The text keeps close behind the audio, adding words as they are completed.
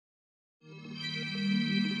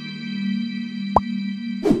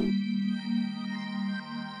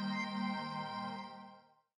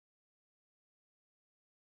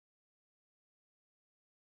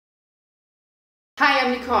Hi,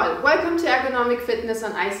 I'm Nicole. Welcome to Ergonomic Fitness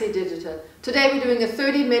on IC Digital. Today we're doing a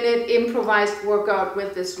 30-minute improvised workout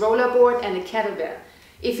with this rollerboard and a kettlebell.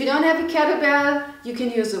 If you don't have a kettlebell, you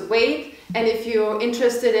can use a weight. And if you're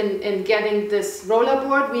interested in getting this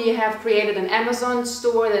rollerboard, we have created an Amazon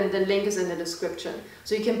store and the link is in the description.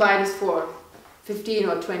 So you can buy this for $15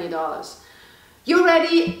 or $20. You're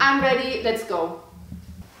ready, I'm ready, let's go.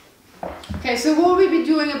 Okay, so we'll be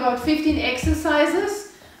doing about 15 exercises.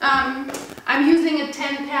 I'm using a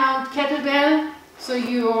 10-pound kettlebell, so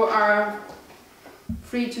you are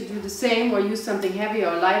free to do the same or use something heavier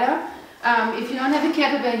or lighter. If you don't have a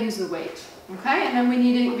kettlebell, use a weight. Okay, and then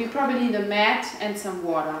we probably need a mat and some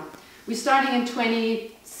water. We're starting in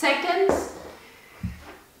 20 seconds.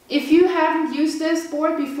 If you haven't used this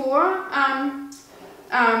board before, I'm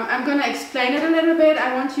going to explain it a little bit.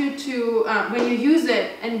 I want you to, when you use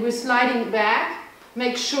it and we're sliding back,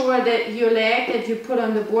 make sure that your leg that you put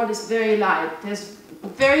on the board is very light. There's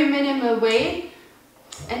very minimal weight,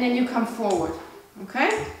 and then you come forward.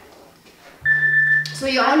 Okay? So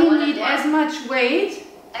you only need as much weight.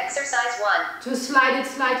 Exercise 1. To slide it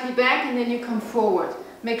slightly back, and then you come forward.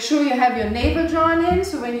 Make sure you have your navel drawn in,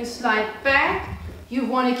 so when you slide back, you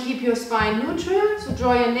want to keep your spine neutral, so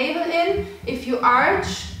draw your navel in. If you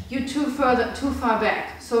arch, you're too far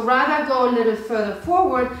back. So rather go a little further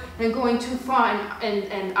forward than going too far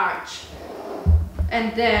and arch.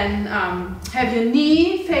 And then have your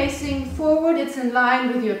knee facing forward, it's in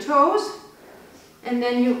line with your toes. And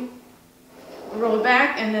then you roll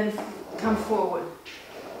back and then come forward.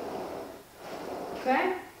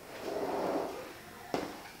 Okay?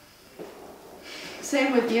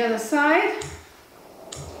 Same with the other side.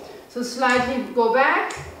 So slightly go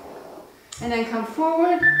back and then come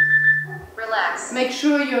forward. Relax. Make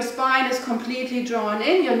sure your spine is completely drawn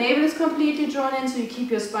in, your navel is completely drawn in, so you keep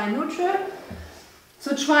your spine neutral.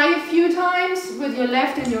 So try a few times with your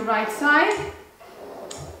left and your right side.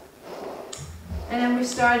 And then we're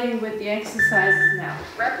starting with the exercises now.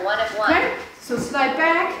 Rep 1 of 1. Okay? So slide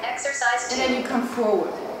back. Exercise 2. And then you come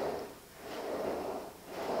forward.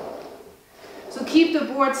 So keep the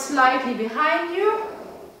board slightly behind you.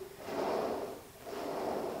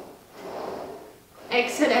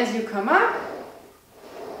 Exhale as you come up.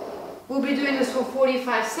 We'll be doing this for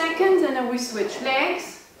 45 seconds and then we switch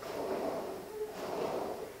legs.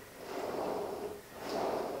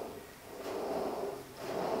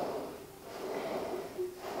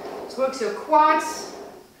 This works your quads,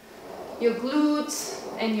 your glutes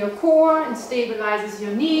and your core and stabilizes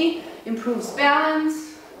your knee, improves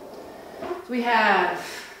balance. We have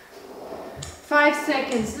 5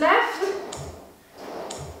 seconds left.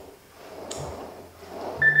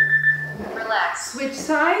 Relax. Switch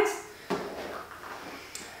sides.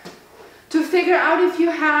 To figure out if you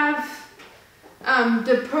have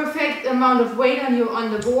the perfect amount of weight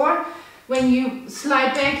on the board, when you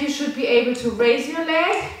slide back, you should be able to raise your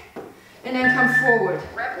leg and then come forward.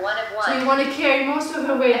 Rep 1 of 1. So you want to carry most of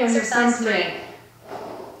your weight on your front leg.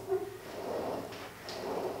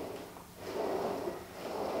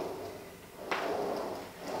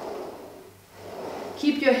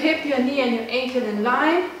 Keep your hip, your knee and your ankle in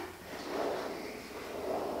line.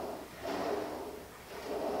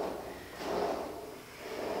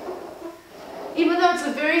 Even though it's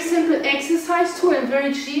a very simple exercise tool and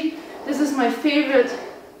very cheap, this is my favorite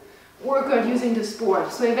workout using this board.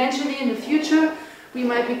 So eventually in the future, we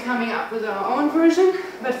might be coming up with our own version,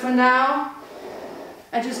 but for now,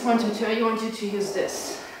 I want you to use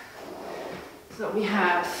this. So we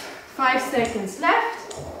have 5 seconds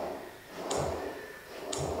left.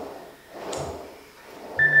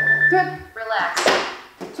 Good. Relax.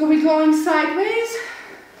 So we're going sideways.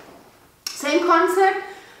 Same concept.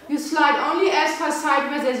 You slide only as far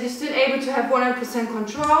sideways as you're still able to have 100%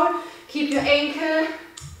 control. Keep your ankle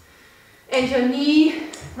and your knee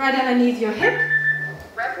right underneath your hip.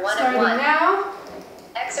 Rep 1 Starting of 1. now.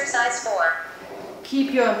 Exercise 4.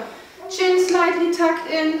 Keep your chin slightly tucked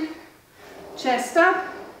in, chest up.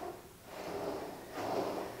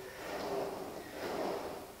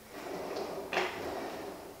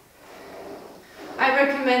 I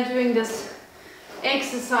recommend doing this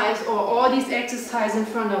exercise or all these exercises in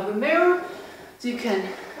front of a mirror so you can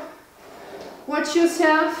watch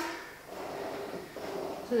yourself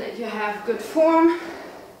so that you have good form.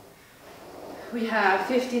 We have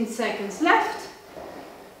 15 seconds left.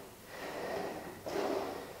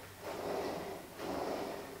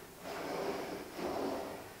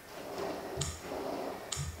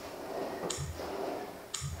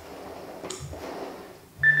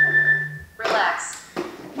 Relax.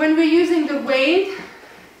 When we're using the weight,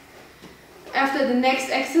 after the next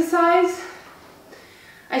exercise,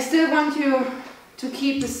 I still want you to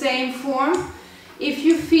keep the same form. If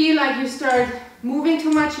you feel like you start moving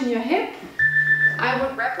too much in your hip, I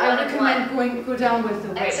recommend go down with the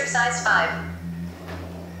weight. Exercise 5.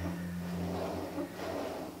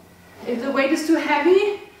 If the weight is too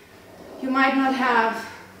heavy, you might not have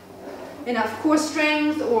enough core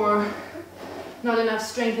strength or not enough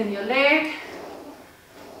strength in your leg.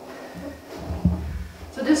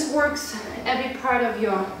 So this works every part of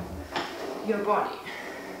your body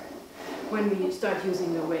when we start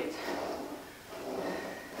using the weight.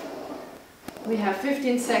 We have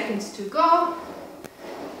 15 seconds to go.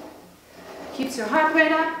 Keeps your heart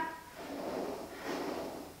rate up.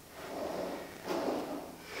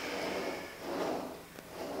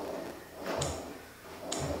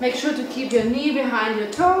 Make sure to keep your knee behind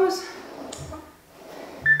your toes.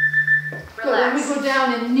 Good. Then we go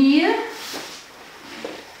down and kneel.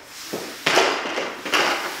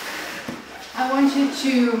 I want you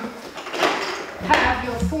to have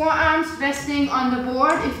your forearms resting on the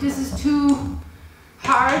board. If this is too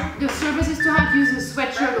hard, the surface is too hard, use a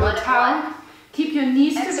sweatshirt or a towel. Keep your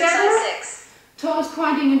knees together, 6. Toes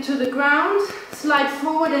pointing into the ground, slide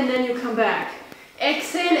forward and then you come back.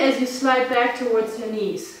 Exhale as you slide back towards your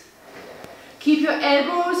knees. Keep your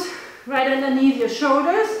elbows right underneath your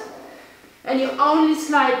shoulders and you only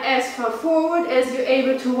slide as far forward as you're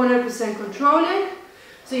able to 100% control it.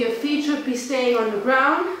 So your feet should be staying on the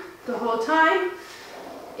ground the whole time.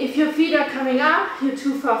 If your feet are coming up, you're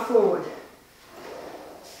too far forward.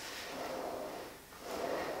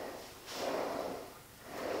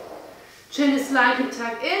 Chin is slightly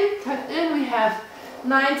tucked in. Tucked in, we have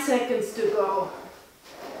 9 seconds to go.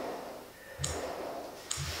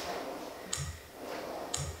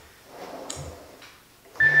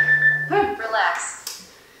 Relax.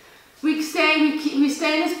 We stay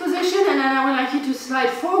in this position and then I would like you to slide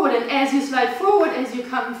forward, and as you slide forward, as you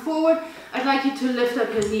come forward, I'd like you to lift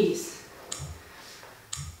up your knees.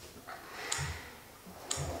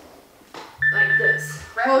 Like this.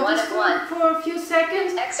 Hold this for a few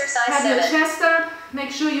seconds. Exercise have 7. Your chest up.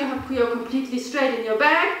 Make sure you're completely straight in your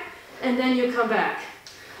back, and then you come back.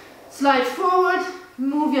 Slide forward,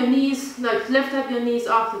 move your knees, like lift up your knees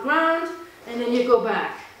off the ground, and then you go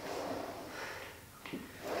back.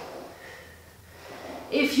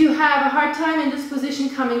 If you have a hard time in this position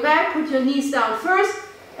coming back, put your knees down first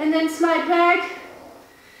and then slide back.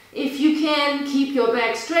 If you can keep your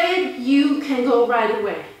back straight, you can go right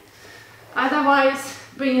away. Otherwise,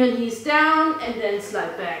 bring your knees down and then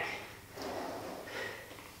slide back.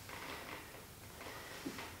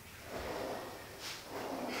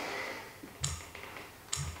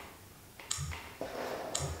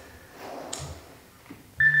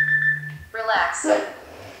 Relax.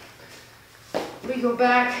 We go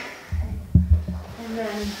back and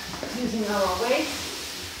then using our weight,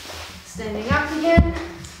 standing up again.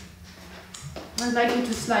 I'd like you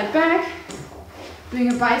to slide back,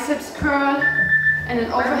 doing a biceps curl and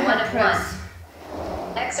an overhead press.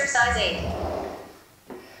 Exercise 8.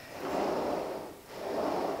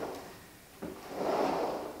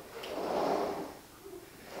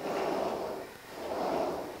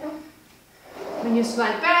 When you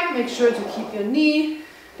slide back, make sure to keep your knee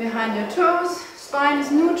behind your toes. Spine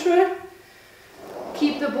is neutral.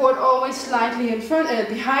 Keep the board always slightly in front,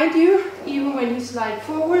 behind you, even when you slide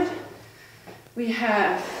forward. We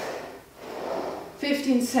have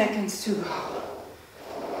 15 seconds to go.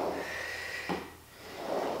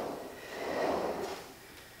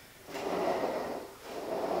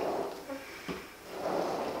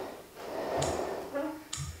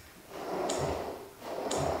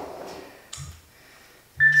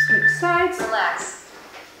 Switch sides. Relax.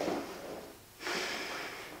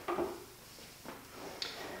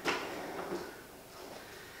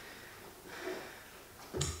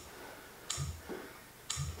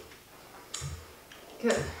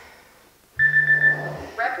 Good.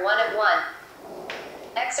 Rep 1 at 1.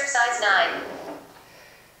 Exercise 9.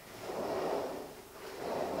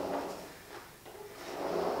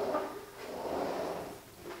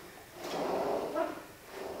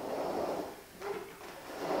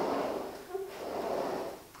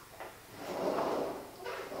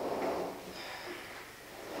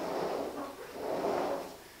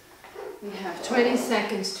 We have 20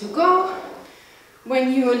 seconds to go.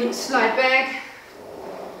 When you slide back,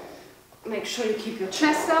 make sure you keep your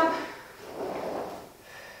chest up.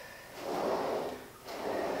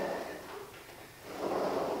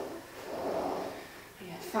 We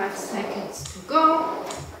have 5 seconds to go.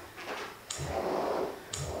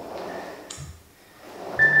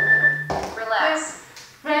 Relax.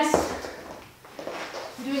 Rest.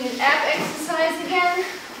 Doing an ab exercise again.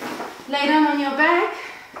 Lay down on your back.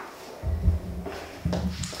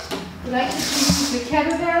 like to use the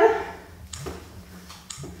kettlebell.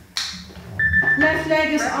 Left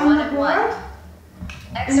leg is on the board.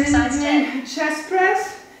 Exercise and 10. then doing chest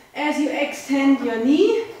press as you extend your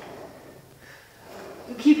knee.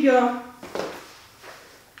 You keep your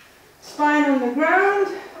spine on the ground.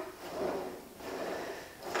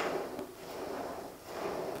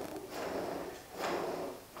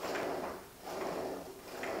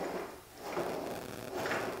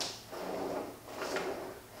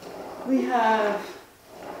 We have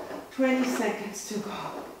 20 seconds to go.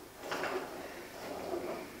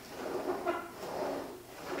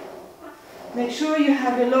 Make sure you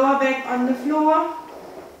have your lower back on the floor.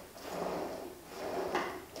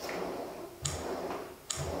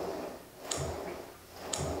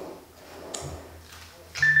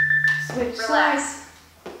 Switch sides.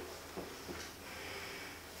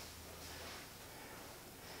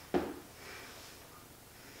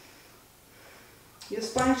 Your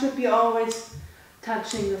spine should be always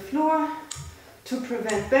touching the floor to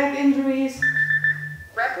prevent back injuries.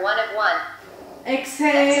 Rep 1 of 1.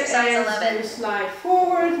 Exhale Exercise as 11. you slide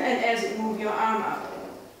forward and as you move your arm up.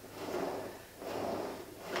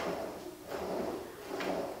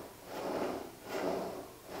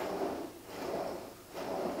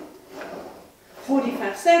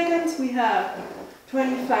 "45 seconds, we have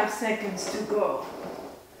 25 seconds to go.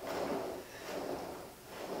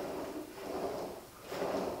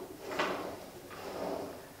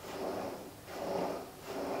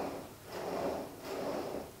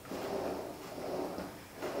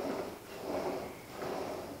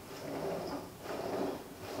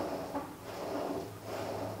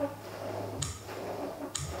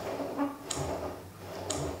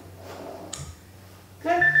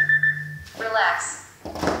 Good. Relax.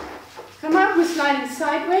 Come up, we're sliding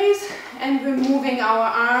sideways and we're moving our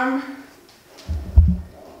arm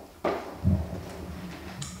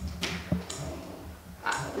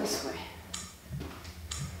up this way.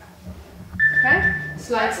 Okay?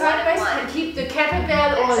 Slide sideways and keep the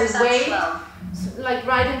kettlebell or the Exercise weight 12. like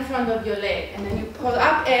right in front of your leg, and then you pull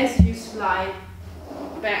up as you slide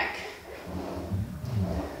back.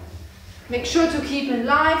 Make sure to keep in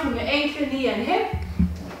line from your ankle, knee and hip.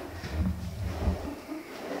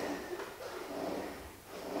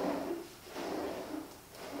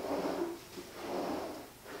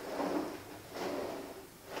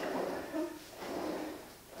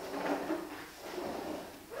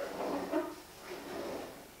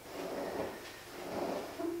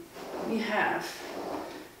 We have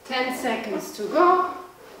 10 seconds to go.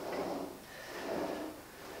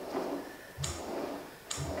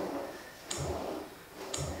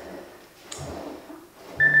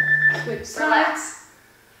 Switch sides. Relax.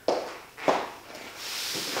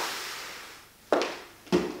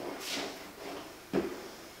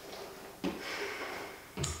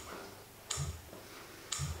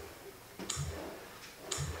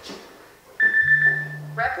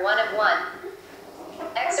 Rep 1 of 1.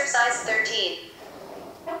 Exercise 13.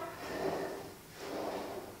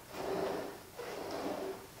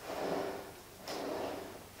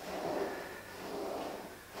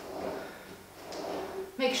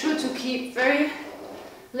 Make sure to keep very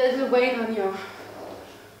little weight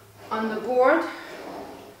on the board.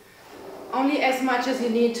 Only as much as you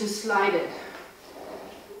need to slide it.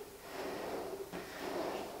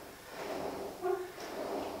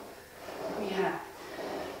 We have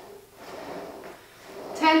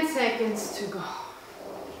 10 seconds to go.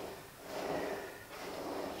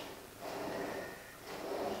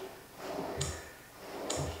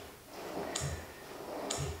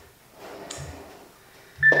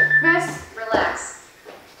 Rest. Relax.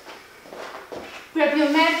 Grab your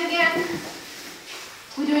mat again.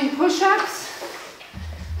 We're doing push-ups.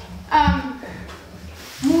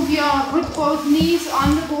 Put both knees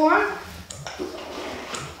on the board.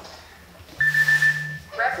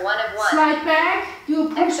 Rep 1 of 1. Slide back, do a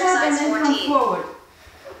push-up and Exercise then 14. come forward.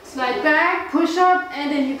 Slide back, push-up,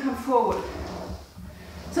 and then you come forward.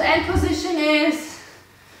 So end position is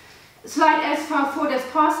slide as far forward as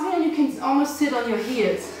possible, and you can almost sit on your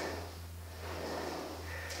heels.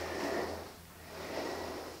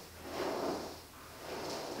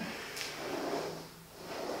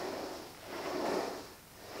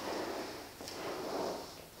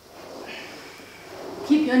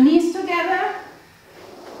 Keep your knees together.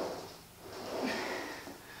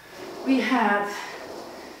 We have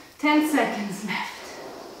 10 seconds left.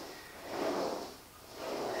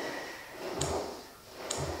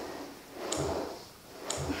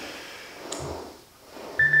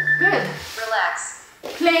 Good. Relax.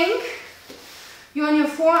 Plank. You're on your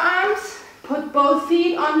forearms. Put both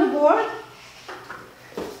feet on the board.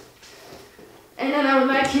 And then I would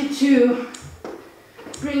like you to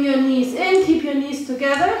bring your knees in, keep your knees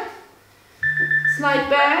together. Slide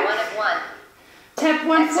back. One of one. Tap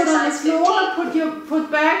one foot on the Exercise floor, 15. put your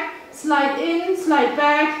foot back, slide in, slide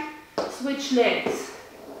back, switch legs.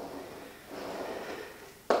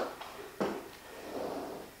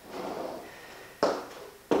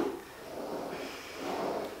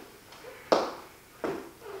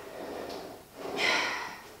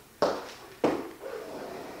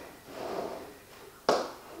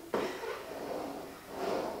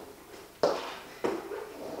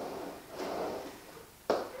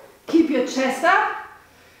 Keep your chest up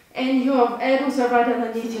and your elbows are right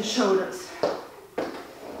underneath your shoulders.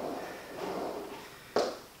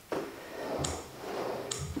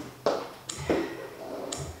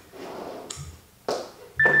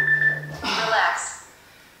 Relax.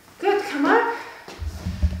 Good, come up.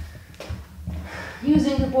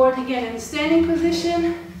 Using the board again in standing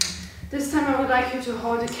position. This time I would like you to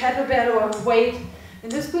hold a kettlebell or a weight in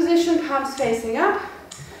this position, palms facing up.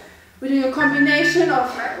 We're doing a combination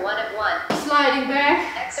of Rep 1 of 1. sliding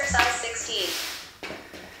back, Exercise 16.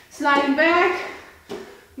 sliding back,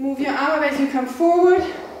 move your arm up as you come forward,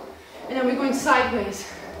 and then we're going sideways.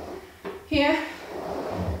 Here.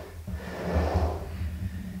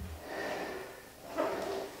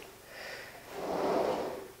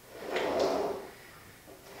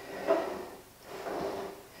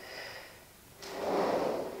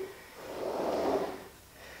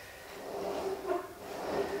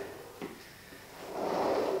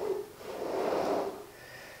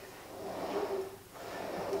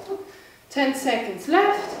 Ten seconds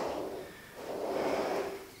left.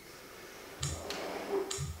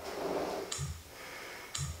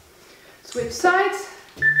 Switch sides.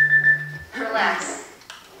 Relax.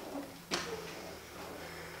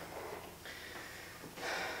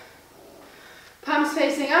 Palms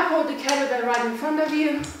facing up, hold the kettlebell right in front of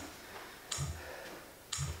you.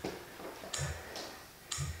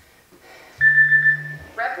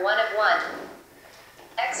 Rep 1 of 1.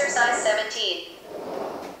 Exercise 17.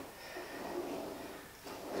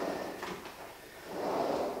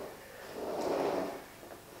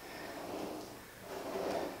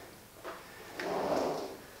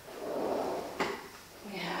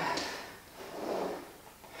 We have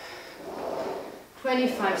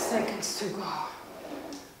 25 seconds to go.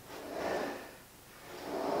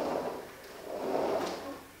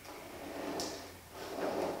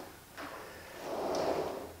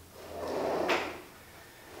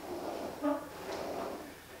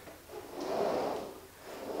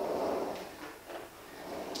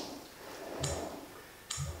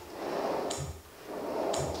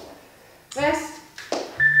 Rest.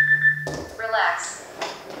 Relax.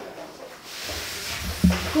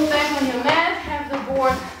 Go back on your mat, have the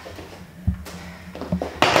board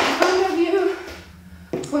in front of you.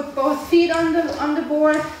 Put both feet on the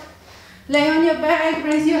board. Lay on your back,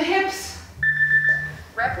 raise your hips.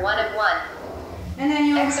 Rep 1 of 1. And then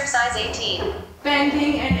you're Exercise 18.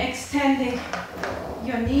 bending and extending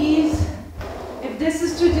your knees. If this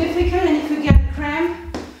is too difficult and if you get a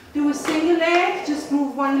cramp, do a single leg, just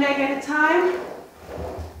move one leg at a time.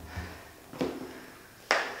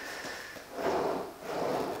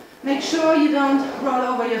 Make sure you don't roll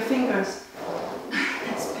over your fingers.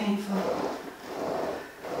 That's painful.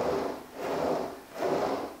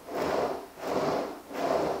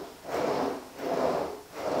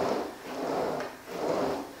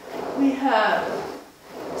 We have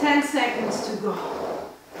 10 seconds to go.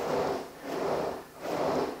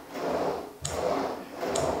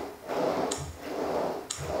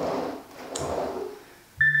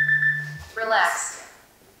 Relax.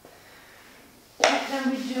 And then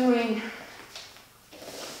we're doing,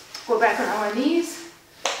 go back on our knees,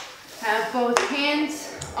 have both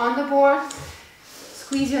hands on the board,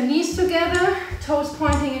 squeeze your knees together, toes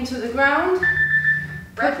pointing into the ground,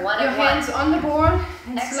 Rep put 1 your of 1. hands on the board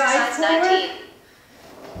and slide Exercise forward. 19.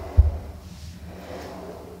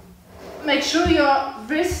 Make sure your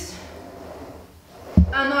wrists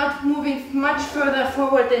are not moving much further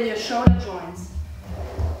forward than your shoulder joints.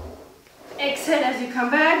 Exhale as you come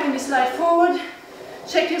back. When you slide forward,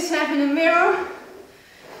 check yourself in the mirror.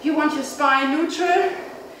 You want your spine neutral.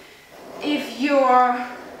 If your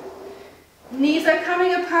knees are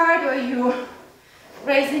coming apart or you're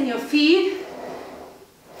raising your feet,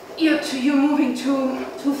 you're moving too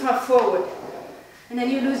far forward. And then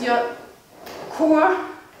you lose your core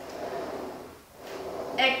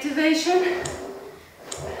activation.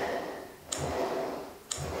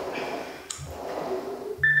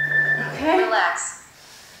 Okay. Relax.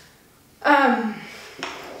 I'm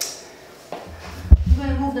going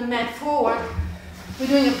to move the mat forward. We're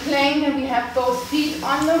doing a plank and we have both feet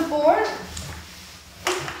on the board.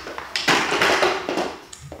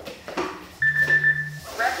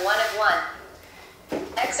 Rep 1 of 1.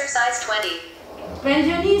 Exercise 20. Bend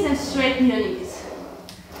your knees and straighten your knees.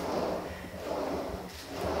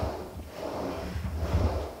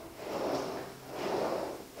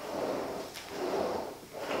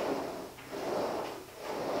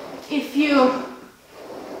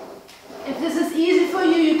 If this is easy for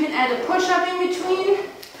you, you can add a push-up in between,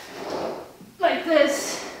 like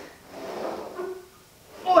this.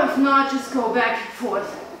 Or if not, just go back and forth.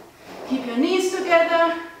 Keep your knees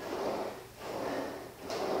together.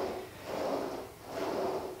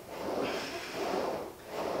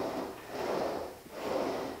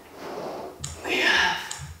 We have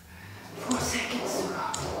 4 seconds to go.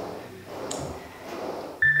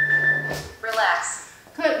 Relax.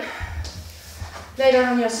 Good. Lay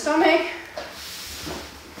down on your stomach.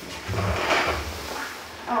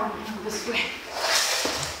 Oh, no, this way.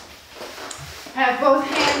 Have both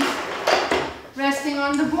hands resting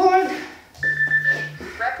on the board.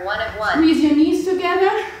 Rep 1 of 1. Squeeze your knees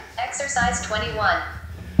together. Exercise 21.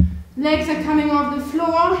 Legs are coming off the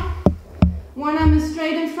floor. One arm is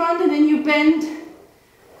straight in front, and then you bend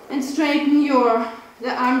and straighten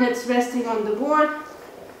the arm that's resting on the board.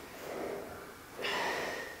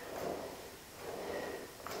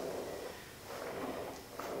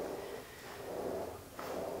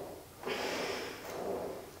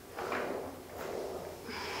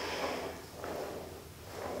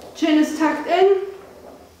 Chin is tucked in.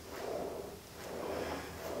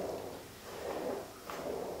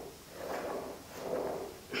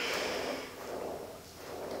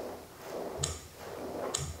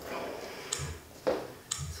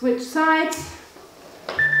 Switch sides.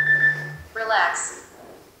 Relax.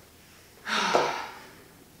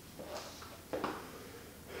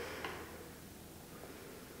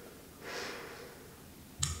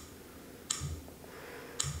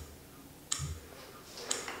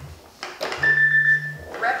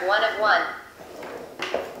 Rep 1 of 1.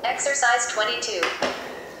 Exercise 22.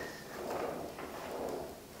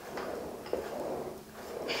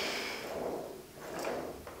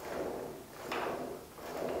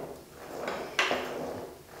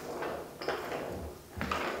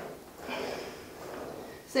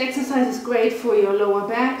 This exercise is great for your lower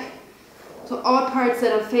back. So all parts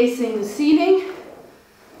that are facing the ceiling.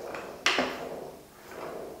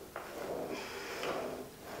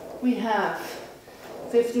 We have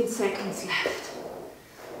 15 seconds left.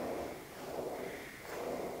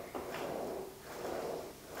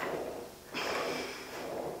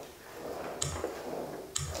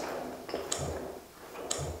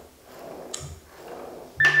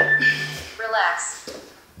 Relax.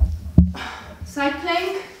 Side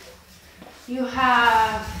plank. You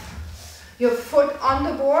have your foot on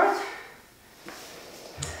the board.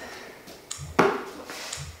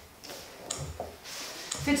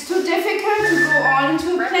 If it's too difficult to go all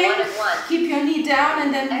into a Rep plank, 1 of 1. keep your knee down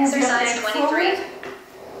and then move your leg Exercise 23. forward.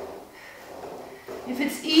 If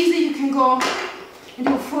it's easy, you can go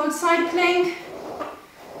into a full side plank.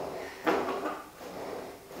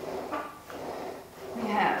 We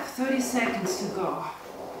have 30 seconds to go.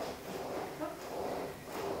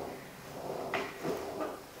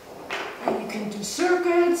 And you can do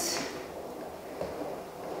circles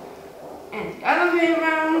and the other way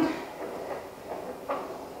around.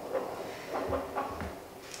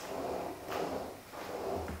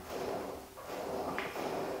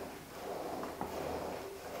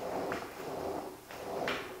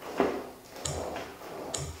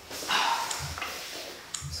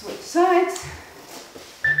 Switch sides.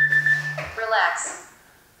 Relax.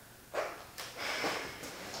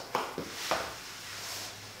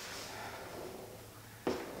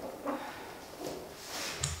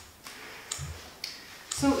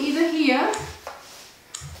 So either here,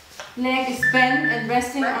 leg is bent and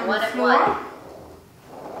resting Rep on 1 the of floor.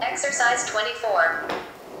 1. Exercise 24.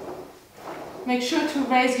 Make sure to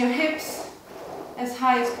raise your hips as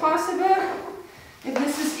high as possible. If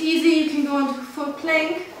this is easy, you can go into full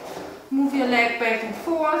plank. Move your leg back and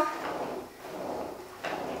forth.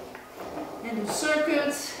 And do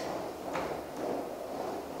circles.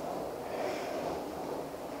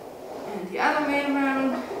 And the other way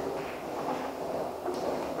around.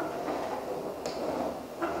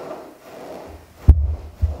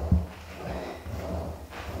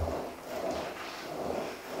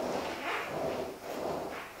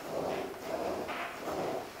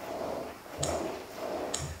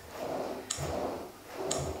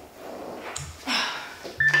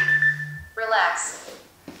 Relax.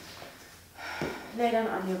 Lay down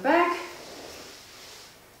on your back.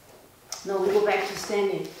 Now we go back to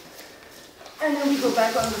standing. And then we go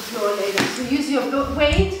back on the floor later. So use your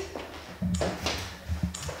weight.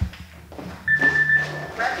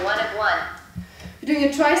 Rep 1 of 1. You're doing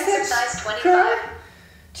a triceps Exercise 25. curl.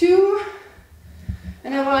 2.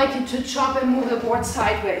 And I would like you to chop and move the board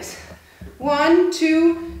sideways. 1,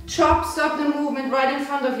 2, chop, stop the movement right in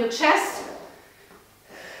front of your chest.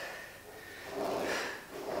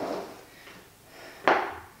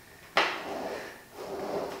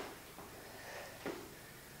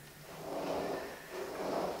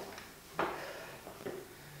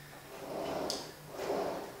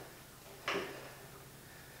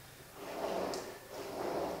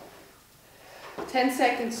 Ten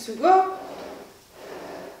seconds to go.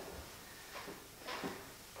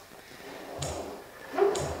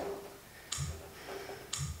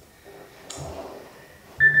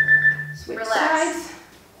 Switch Relax. sides.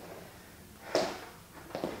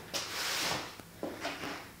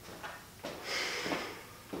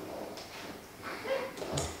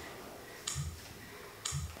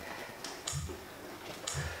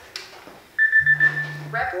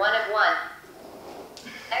 Rep 1 of 1.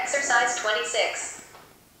 Exercise 26.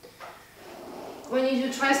 When you do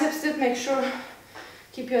tricep dip, make sure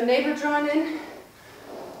keep your navel drawn in.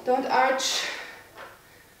 Don't arch.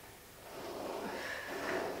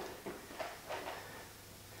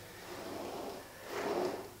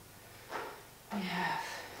 We have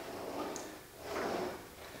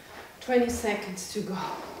 20 seconds to go.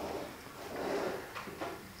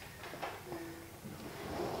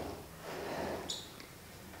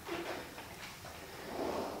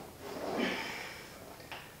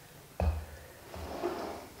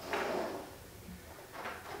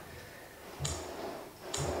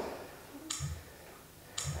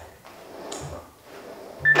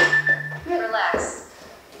 Relax.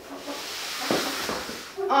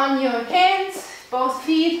 On your hands, both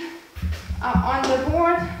feet are on the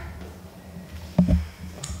board.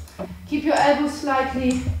 Keep your elbows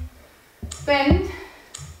slightly bent.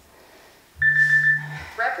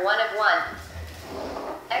 Rep 1 of 1.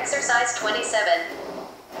 Exercise 27.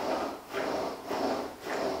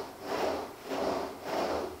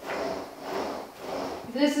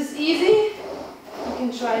 This is easy. You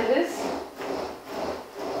can try this.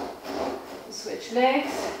 Switch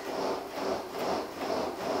legs.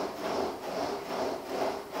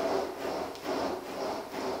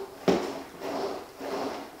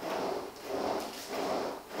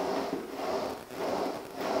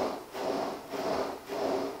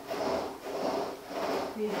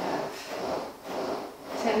 We have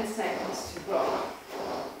 10 seconds to go.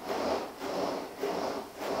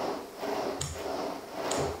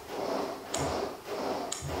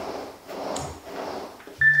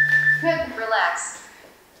 Good. Relax.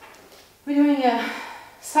 We're doing a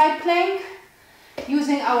side plank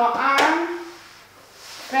using our arm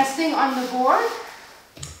resting on the board.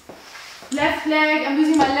 Left leg, I'm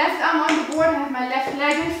using my left arm on the board, I have my left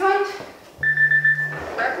leg in front.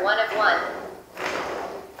 Rep 1 of 1.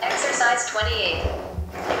 Exercise 28.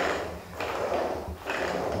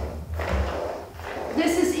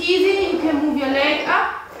 This is easy, you can move your leg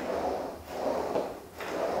up.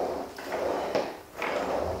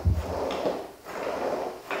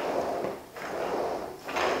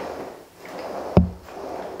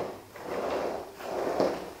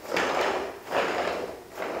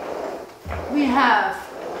 We have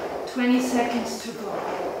 20 seconds to go.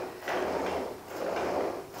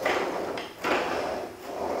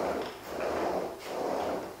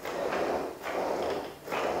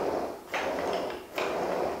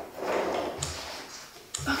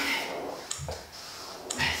 Okay.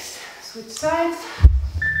 Rest. Switch sides.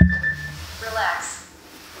 Relax.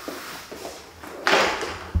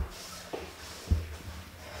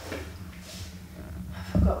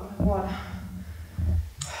 I forgot my water.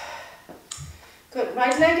 Good,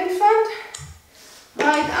 right leg in front,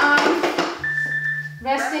 right arm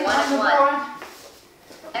resting Rep 1 on the of 1. board.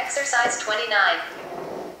 Exercise 29.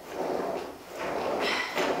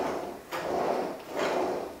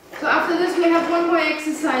 So after this we have one more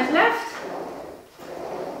exercise left.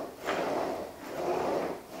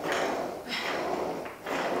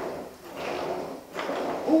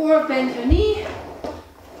 Or bend your knee.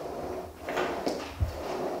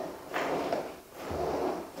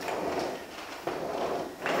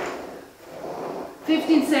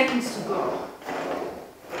 Fifteen seconds to go.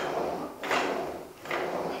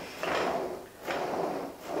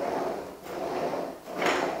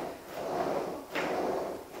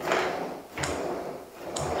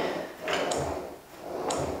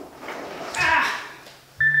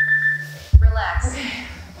 Relax. Okay,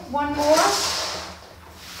 one more.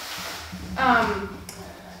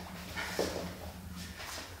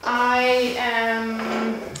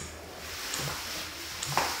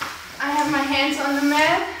 hands on the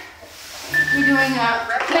mat. We're doing a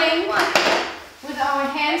plank with our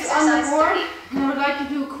hands on the board. And I would like to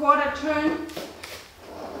do a quarter turn.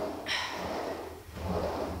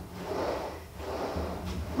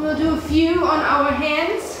 We'll do a few on our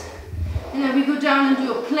hands. And then we go down and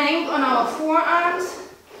do a plank on our forearms.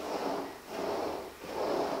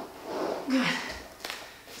 Good.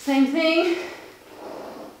 Same thing.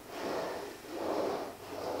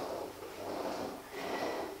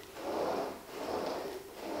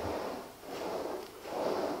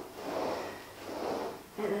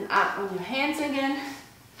 And then up on your hands again.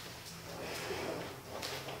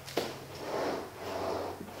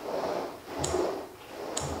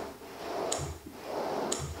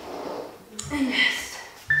 And rest.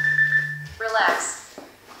 Relax.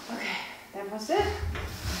 Okay, that was it.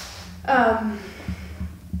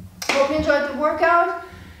 Hope you enjoyed the workout.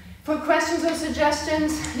 For questions or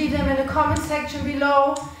suggestions, leave them in the comment section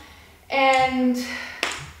below. And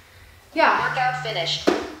yeah, Workout finished.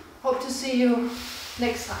 hope to see you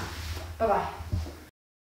next time. Bye-bye.